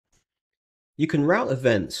You can route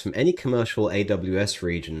events from any commercial AWS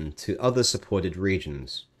region to other supported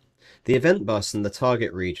regions. The event bus in the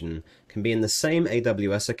target region can be in the same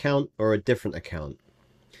AWS account or a different account.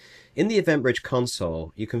 In the EventBridge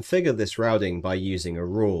console, you configure this routing by using a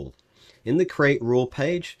rule. In the Create Rule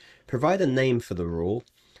page, provide a name for the rule,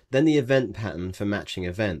 then the event pattern for matching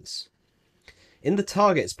events. In the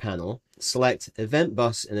Targets panel, select Event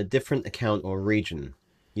Bus in a different account or region.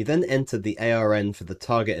 You then enter the ARN for the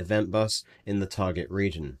target event bus in the target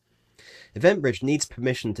region. EventBridge needs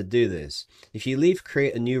permission to do this. If you leave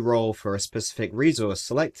Create a new role for a specific resource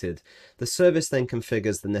selected, the service then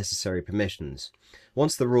configures the necessary permissions.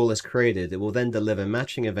 Once the rule is created, it will then deliver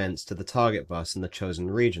matching events to the target bus in the chosen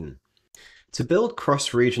region. To build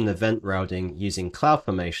cross-region event routing using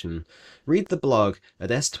CloudFormation, read the blog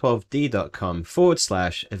at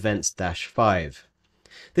s12d.com/events-5.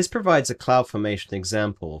 This provides a CloudFormation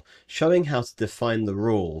example showing how to define the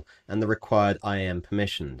rule and the required IAM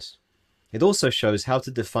permissions. It also shows how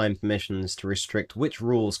to define permissions to restrict which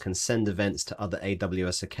rules can send events to other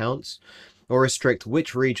AWS accounts, or restrict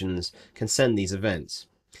which regions can send these events.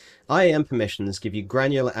 IAM permissions give you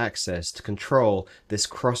granular access to control this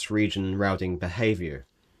cross-region routing behavior.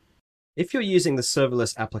 If you're using the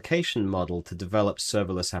serverless application model to develop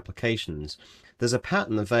serverless applications, there's a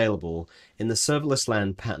pattern available in the Serverless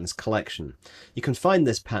LAN Patterns collection. You can find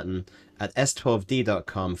this pattern at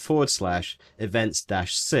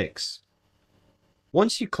s12d.com/events-6.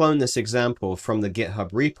 Once you clone this example from the GitHub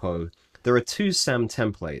repo, there are two SAM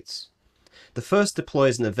templates. The first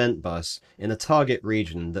deploys an event bus in a target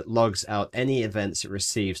region that logs out any events it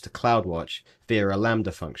receives to CloudWatch via a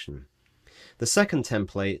Lambda function. The second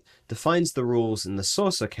template defines the rules in the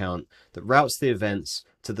source account that routes the events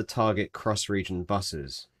to the target cross-region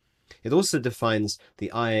buses. It also defines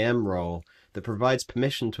the IAM role that provides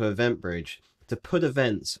permission to EventBridge to put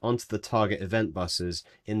events onto the target event buses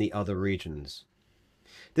in the other regions.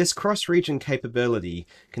 This cross-region capability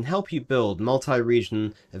can help you build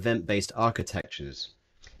multi-region event-based architectures.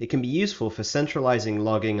 It can be useful for centralizing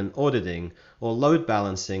logging and auditing or load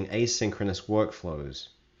balancing asynchronous workflows.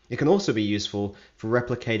 It can also be useful for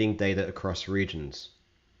replicating data across regions.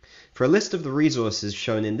 For a list of the resources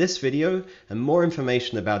shown in this video and more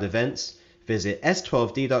information about events, visit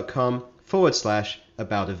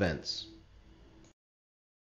s12d.com/about events.